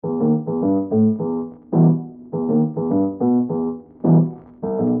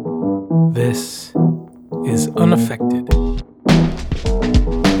This is Unaffected.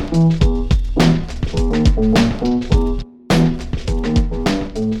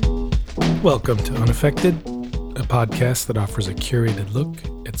 Welcome to Unaffected, a podcast that offers a curated look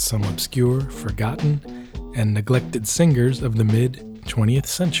at some obscure, forgotten, and neglected singers of the mid-20th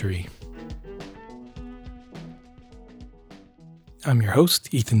century. I'm your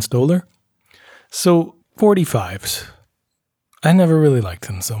host, Ethan Stoller. So, 45s. I never really liked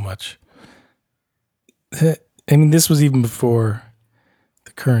them so much. I mean, this was even before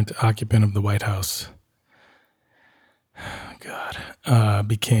the current occupant of the White House,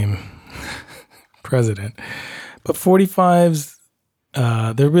 became president. But 45s,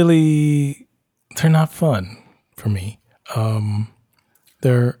 they're not fun for me.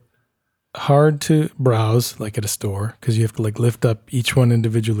 They're hard to browse, like at a store, because you have to lift up each one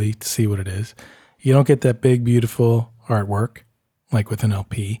individually to see what it is. You don't get that big, beautiful artwork, like with an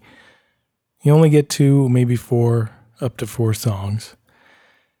LP. You only get 2, maybe 4, up to 4 songs.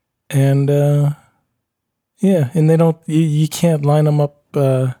 And, and they don't, you can't line them up,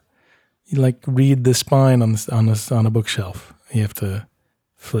 read the spine on a bookshelf. You have to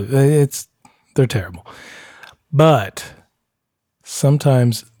flip. They're terrible. But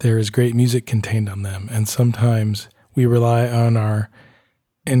sometimes there is great music contained on them, and sometimes we rely on our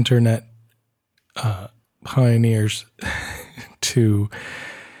internet pioneers to,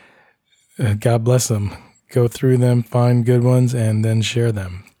 God bless them, go through them, find good ones, and then share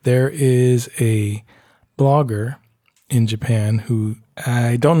them. There is a blogger in Japan who,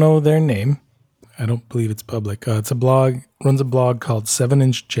 I don't know their name. I don't believe it's public. Runs a blog called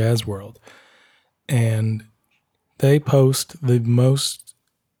 7-Inch Jazz World. And they post the most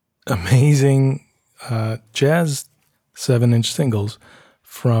amazing jazz 7-inch singles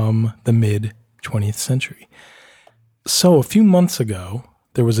from the mid-20th century. So a few months ago,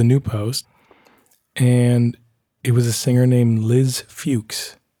 there was a new post, and it was a singer named Liz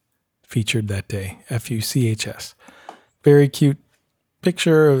Fuchs featured that day, Fuchs. Very cute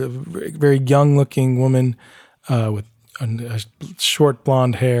picture of a very young-looking woman with a short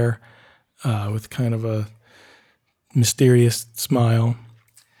blonde hair, with kind of a mysterious smile.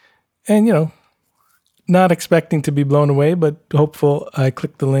 And, not expecting to be blown away, but hopeful. I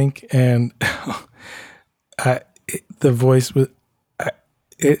clicked the link, and the voice was...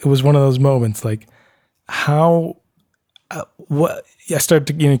 It was one of those moments, I started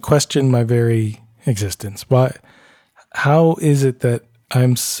to question my very existence. How is it that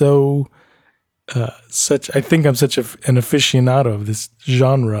I'm I think I'm such an aficionado of this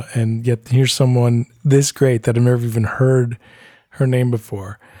genre, and yet here's someone this great that I've never even heard her name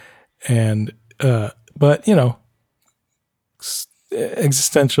before. And, but,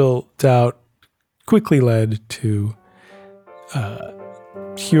 existential doubt quickly led to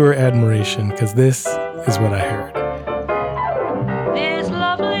pure admiration, because this is what I heard. This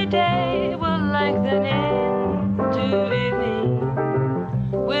lovely day will lengthen into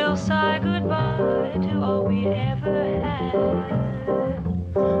evening. We'll say goodbye to all we ever had.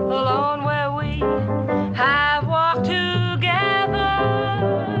 Alone where we have walked together,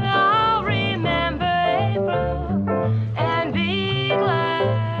 I'll remember April and be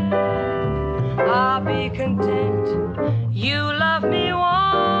glad. I'll be content. You love me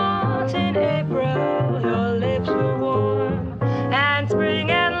once in April, your lips were warm, and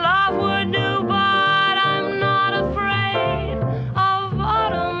spring and love were new, but I'm not afraid of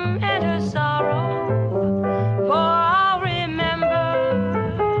autumn and her sorrow, for I'll remember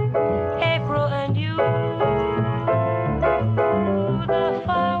April and you. The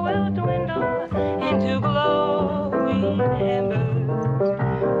fire will dwindle into glowing embers,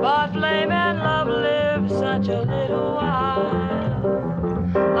 but flame and love live such a little while.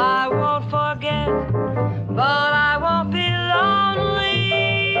 I won't forget, but I won't be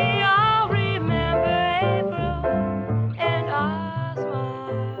lonely. I'll remember April and I'll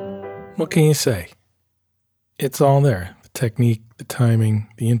smile. What can you say? It's all there. The technique, the timing,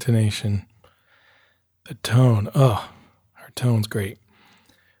 the intonation, the tone. Oh, her tone's great.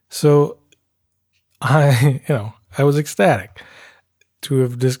 So I was ecstatic to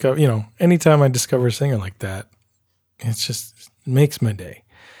have discovered, anytime I discover a singer like that, it makes my day.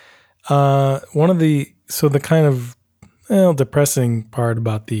 The kind of depressing part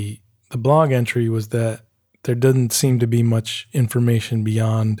about the blog entry was that there doesn't seem to be much information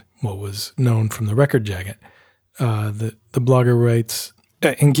beyond what was known from the record jacket. The blogger writes,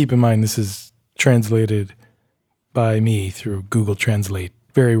 and keep in mind this is translated by me through Google Translate,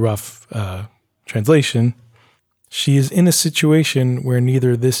 very rough translation. She is in a situation where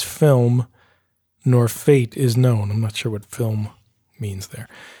neither this film nor fate is known. I'm not sure what film means there.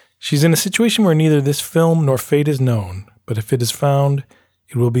 She's in a situation where neither this film nor fate is known, but if it is found,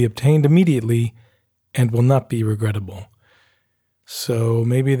 it will be obtained immediately and will not be regrettable. So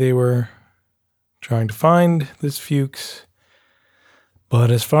maybe they were trying to find Liz Fuchs, but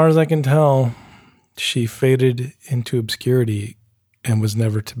as far as I can tell, she faded into obscurity and was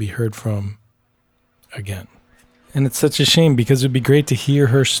never to be heard from again. And it's such a shame because it would be great to hear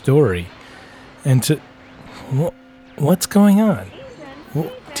her story and to... What's going on?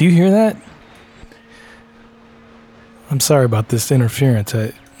 Do you hear that? I'm sorry about this interference.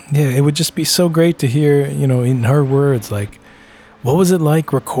 It would just be so great to hear, in her words, like, what was it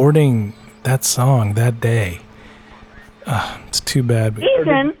like recording that song that day? It's too bad.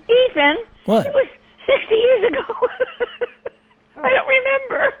 Ethan. What? It was 60 years ago. I don't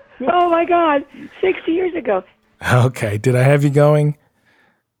remember. Oh, my God. 60 years ago. Okay, did I have you going?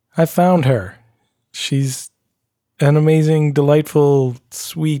 I found her. She's an amazing, delightful,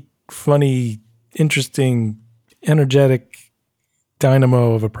 sweet, funny, interesting, energetic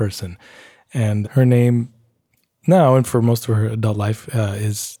dynamo of a person. And her name now, and for most of her adult life,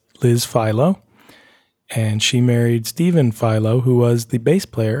 is Liz Philo. And she married Stephen Philo, who was the bass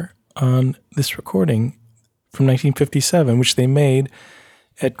player on this recording from 1957, which they made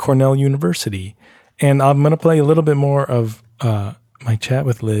at Cornell University. And I'm going to play a little bit more of my chat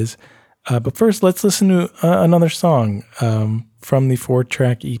with Liz. But first, let's listen to another song from the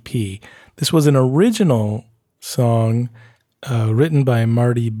 4-track EP. This was an original song written by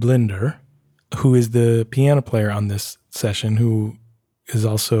Marty Blinder, who is the piano player on this session, who is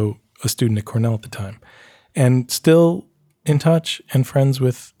also a student at Cornell at the time, and still in touch and friends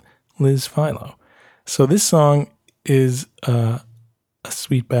with Liz Philo. So this song is a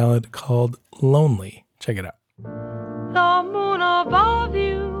sweet ballad called Lonely. Check it out. The moon above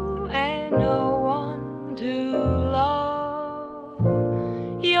you and no one to love.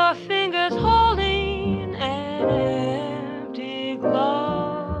 Your fingers holding an empty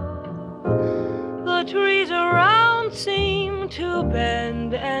glove. The trees around seem to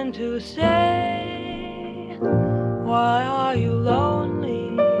bend and to say, why are you lonely,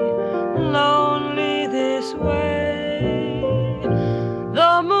 lonely this way?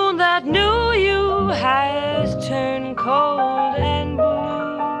 The moon that knew you has turned cold and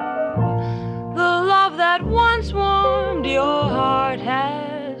blue. The love that once warmed your heart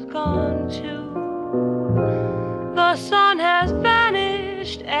has gone too. The sun has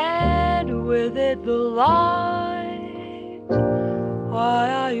vanished and with it the light. Why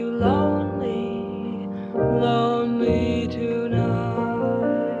are you lonely, lonely tonight?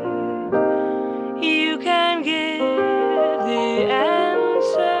 You can give the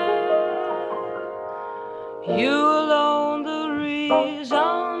answer. You alone the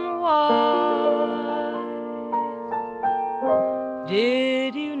reason why.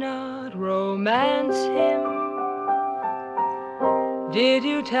 Did you not romance him? Did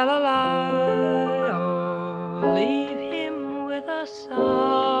you tell a lie or leave him with a sigh?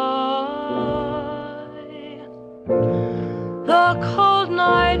 The cold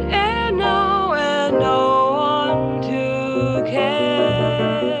night air now and no one to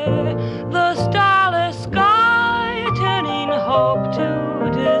care. The starless sky turning hope to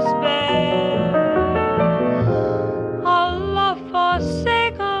despair. A love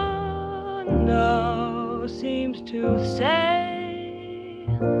forsaken now seems to say,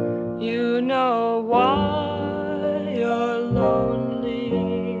 you know why you're lonely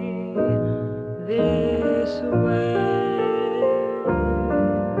this way.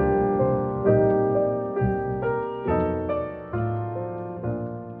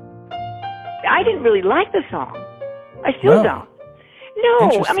 I didn't really like the song. I still No. don't. No, I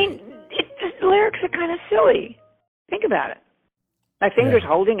Interesting. mean, the lyrics are kind of silly. Think about it. My finger's Yeah.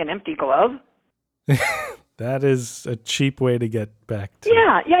 holding an empty glove. That is a cheap way to get back to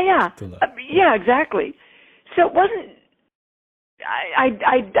Yeah. to love. Yeah, exactly. So it wasn't. I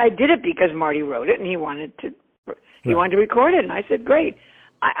did it because Marty wrote it and he wanted to record it, and I said great.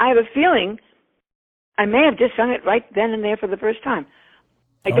 I have a feeling I may have just sung it right then and there for the first time.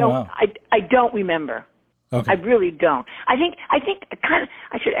 I don't remember. Okay. I really don't. I think I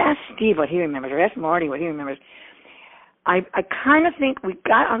should ask Steve what he remembers, or ask Marty what he remembers. I kind of think we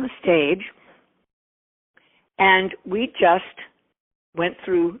got on the stage and we just went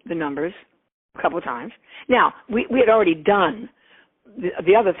through the numbers a couple of times. Now, we had already done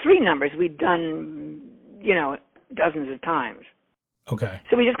the other three numbers. We'd done, dozens of times. Okay.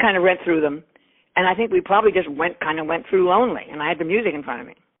 So we just kind of went through them. And I think we probably just went through Lonely, and I had the music in front of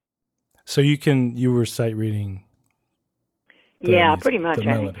me. So you were sight reading. Yeah, pretty much, the I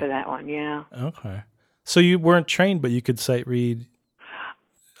think, melody. for that one, yeah. Okay. So you weren't trained, but you could sight read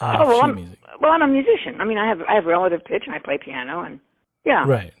sheet music. Well, I'm a musician. I mean, I have relative pitch, and I play piano, and yeah.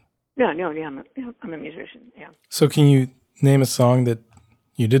 Right. Yeah, I'm a musician. Yeah. So, can you name a song that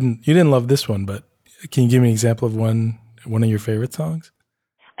you didn't love this one, but can you give me an example of one of your favorite songs?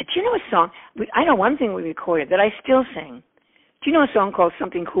 Do you know a song? I know one thing we recorded that I still sing. Do you know a song called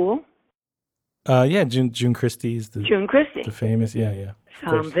Something Cool? Yeah, June Christie's June Christie. The famous, yeah.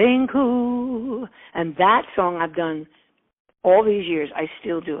 Something cool. And that song I've done all these years. I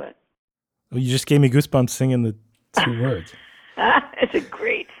still do it. Well, you just gave me goosebumps singing the 2 words. It's a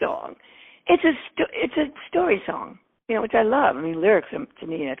great song. It's a story song, which I love. I mean, lyrics, to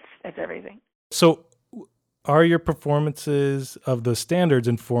me, that's everything. So are your performances of the standards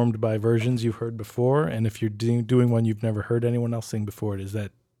informed by versions you've heard before? And if you're doing one you've never heard anyone else sing before, does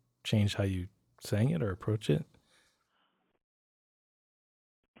that change how you sang it or approach it?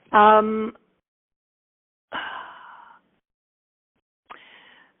 I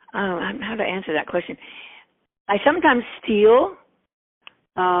don't know how to answer that question. I sometimes steal.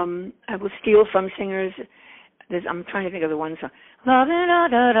 I will steal from singers. I'm trying to think of the one song.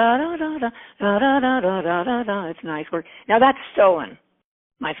 It's nice work. Now that's stolen.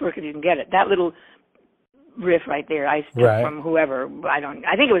 Nice work if you can get it. That little riff right there, I took from whoever. I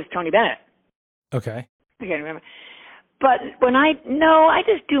think it was Tony Bennett. Okay. I can't remember. But when I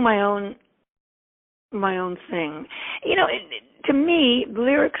just do my own thing. To me,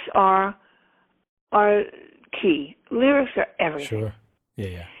 lyrics are key. Lyrics are everything. Sure.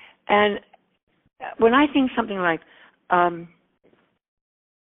 Yeah. And when I think something like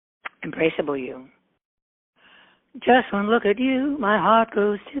Embraceable You, just one look at you, my heart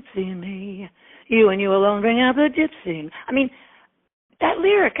goes tipsy in me. You and you alone bring out the gypsy. I mean, that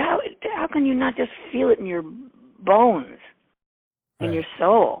lyric, how can you not just feel it in your bones, in your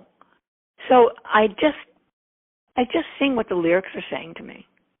soul? So I just sing what the lyrics are saying to me.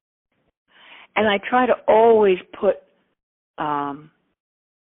 And I try to always put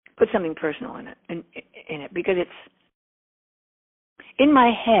something personal in it because it's in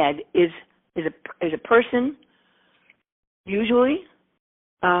my head is a person usually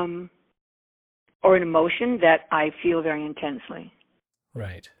or an emotion that I feel very intensely.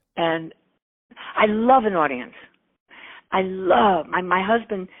 Right. And I love an audience. I love my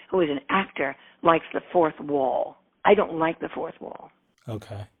husband, who is an actor, likes the fourth wall. I don't like the fourth wall.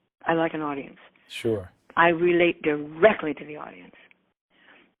 Okay. I like an audience. Sure. I relate directly to the audience.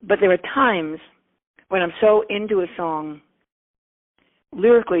 But there are times when I'm so into a song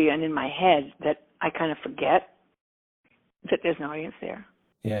lyrically and in my head that I kind of forget that there's an audience there.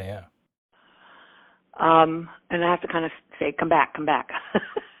 Yeah. And I have to kind of say, come back.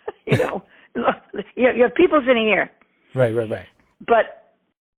 You have people sitting here. Right. But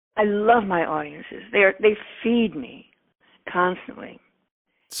I love my audiences. They feed me constantly.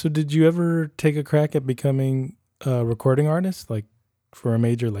 So did you ever take a crack at becoming a recording artist, like for a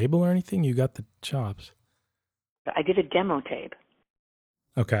major label or anything? You got the chops. I did a demo tape.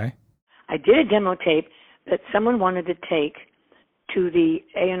 Okay. I did a demo tape that someone wanted to take to the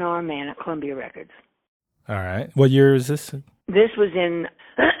A&R man at Columbia Records. All right. What year is this? This was in,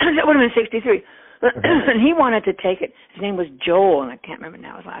 that would have been 1963. And he wanted to take it. His name was Joel, and I can't remember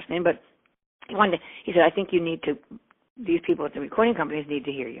now his last name, but he said, I think these people at the recording companies need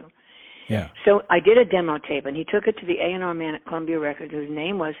to hear you. Yeah. So I did a demo tape, and he took it to the A&R man at Columbia Records, whose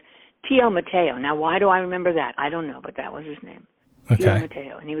name was Tio Mateo. Now, why do I remember that? I don't know, but that was his name. Okay. Tio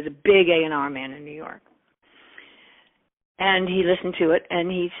Mateo, and he was a big A&R man in New York. And he listened to it, and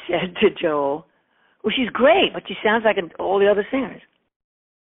he said to Joel, well, she's great, but she sounds like all the other singers.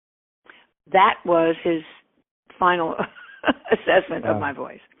 That was his final assessment of my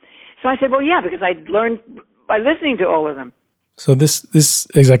voice. So I said, well, yeah, because I learned by listening to all of them. So this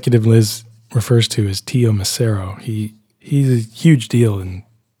executive Liz refers to as Tio Macero. He's a huge deal in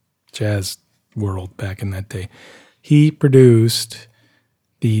jazz world back in that day. He produced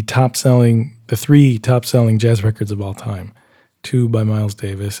the three top-selling jazz records of all time, 2 by Miles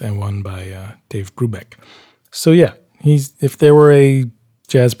Davis and 1 by Dave Brubeck. So yeah, if there were a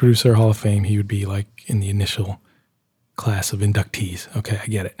jazz producer Hall of Fame, he would be like in the initial class of inductees. Okay, I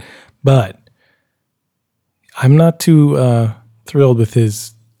get it. But I'm not too thrilled with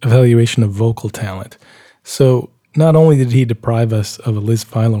his evaluation of vocal talent. So not only did he deprive us of a Liz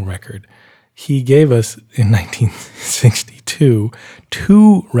Philo record, he gave us in 1962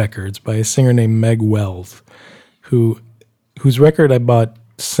 2 records by a singer named Meg Wells, whose record I bought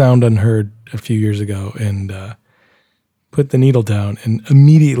Sound Unheard a few years ago and put the needle down and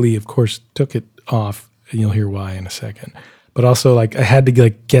immediately, of course, took it off, and you'll hear why in a second. But also, I had to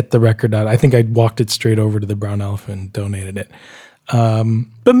get the record out. I think I walked it straight over to the Brown Elephant and donated it.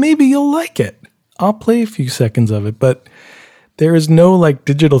 But maybe you'll like it. I'll play a few seconds of it, but there is no like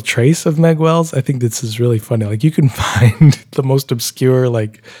digital trace of Meg Wells. I think this is really funny. Like you can find the most obscure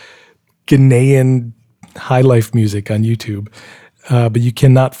like Ghanaian high life music on YouTube, but you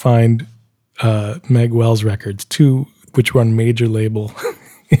cannot find Meg Wells records, which were on major label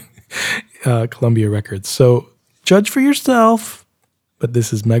Columbia Records. So judge for yourself. But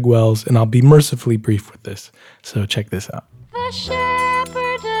this is Meg Wells, and I'll be mercifully brief with this. So check this out. The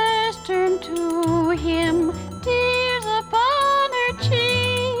shepherdess turned to him, tears upon her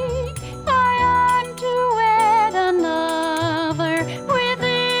cheek. I am to wed another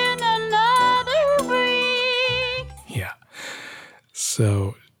within another week. Yeah.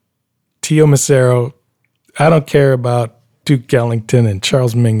 So, Tio Macero, I don't care about Duke Ellington and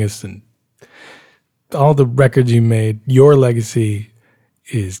Charles Mingus and all the records you made. Your legacy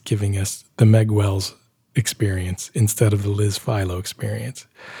is giving us the Meg Wells experience instead of the Liz Philo experience.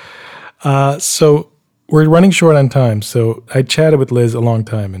 So we're running short on time. So I chatted with Liz a long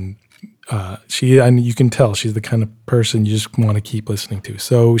time, and you can tell she's the kind of person you just want to keep listening to.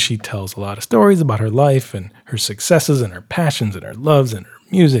 So she tells a lot of stories about her life and her successes and her passions and her loves and her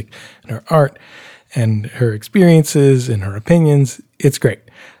music and her art and her experiences and her opinions. It's great.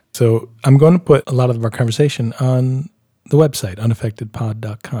 So I'm going to put a lot of our conversation on the website,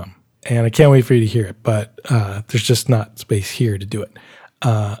 unaffectedpod.com. And I can't wait for you to hear it, but there's just not space here to do it.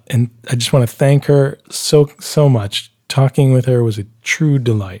 And I just want to thank her so much. Talking with her was a true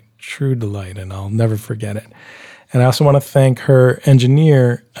delight, and I'll never forget it. And I also want to thank her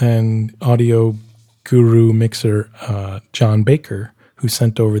engineer and audio guru mixer, John Baker, who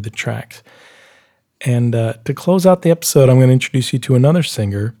sent over the tracks. And to close out the episode, I'm going to introduce you to another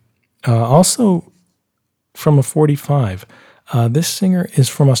singer, also from a 45. This singer is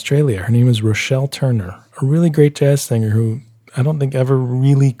from Australia. Her name is Rochelle Turner, a really great jazz singer who I don't think ever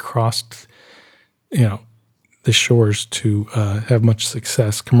really crossed, the shores to have much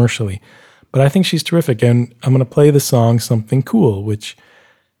success commercially. But I think she's terrific, and I'm going to play the song Something Cool, which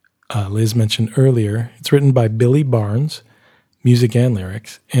Liz mentioned earlier. It's written by Billy Barnes, music and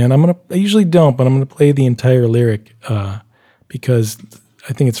lyrics. And I usually don't, but I'm going to play the entire lyric because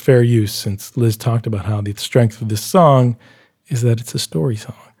I think it's fair use, since Liz talked about how the strength of this song is that it's a story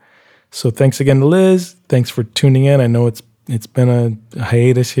song. So thanks again to Liz. Thanks for tuning in. I know it's been a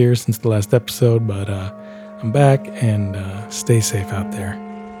hiatus here since the last episode, but I'm back, and stay safe out there.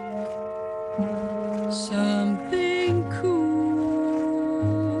 Something cool.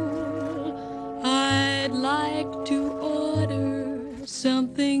 I'd like to order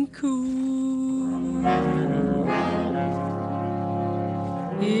something cool.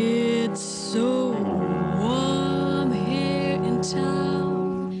 It's so warm here in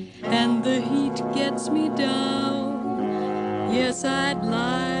town, and the heat gets me down. Yes, I'd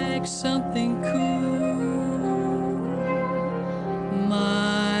like something cool.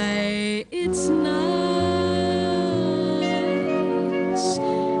 It's nice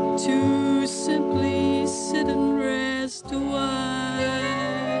to simply sit and rest a while.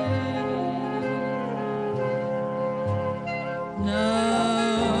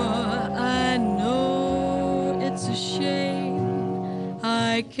 Now I know it's a shame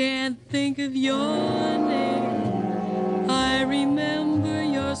I can't think of your name. I remember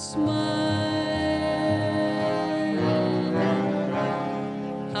your smile.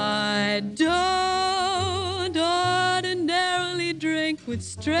 I don't ordinarily drink with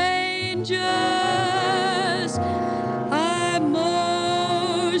strangers. I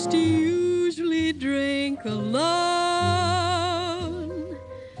most usually drink alone.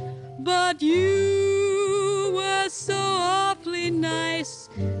 But you were so awfully nice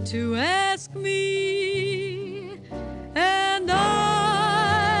to ask me, and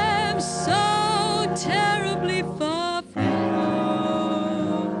I'm so terribly far from home.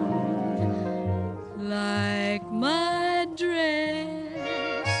 Like my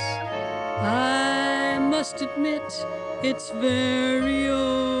dress, I must admit it's very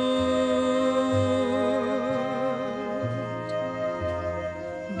old,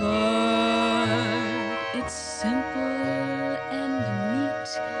 but it's simple and neat.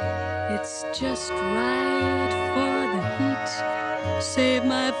 It's just right for the heat. Save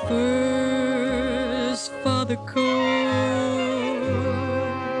my furs for the cold.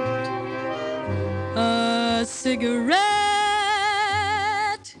 A cigarette?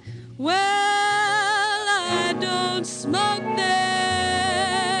 Well, I don't smoke them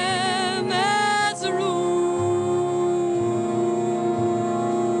as a rule,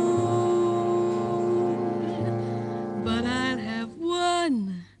 but I'll have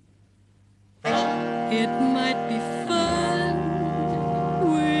one. It might be fun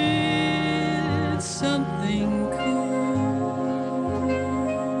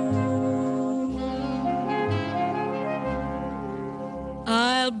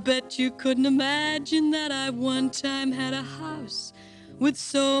I'll bet you couldn't imagine that I one time had a house with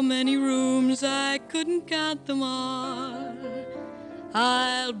so many rooms I couldn't count them all.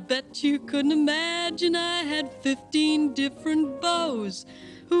 I'll bet you couldn't imagine I had 15 different beaux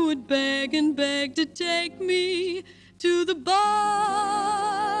who would beg and beg to take me to the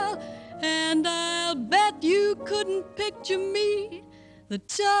ball. And I'll bet you couldn't picture me the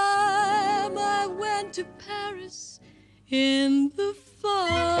time I went to Paris in the fall.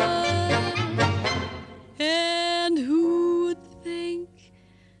 And who would think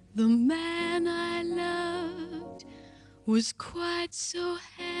the man I loved was quite so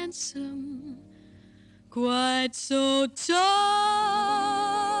handsome, quite so tall?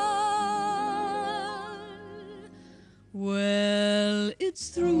 Well, it's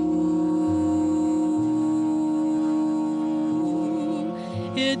through.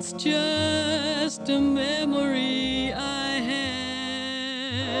 It's just a memory I have,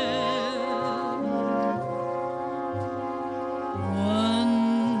 one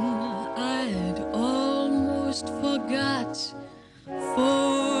I'd almost forgot,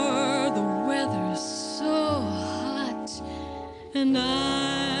 for the weather's so hot and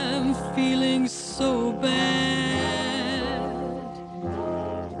I'm feeling so bad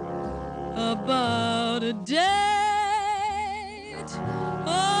about a date.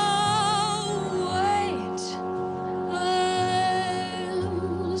 Oh, wait,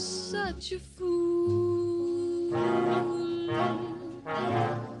 I'm such a fool.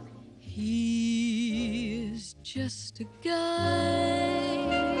 He's just a guy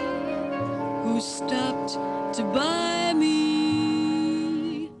who stopped to buy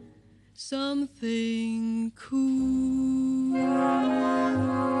me something cool.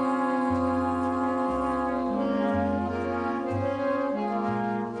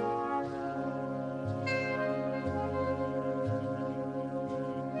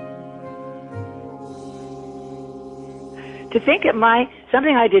 To think that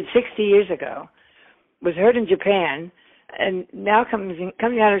something I did 60 years ago was heard in Japan, and now coming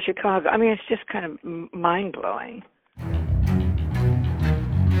out of Chicago. I mean, it's just kind of mind-blowing.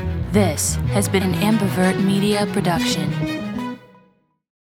 This has been an Ambivert Media production.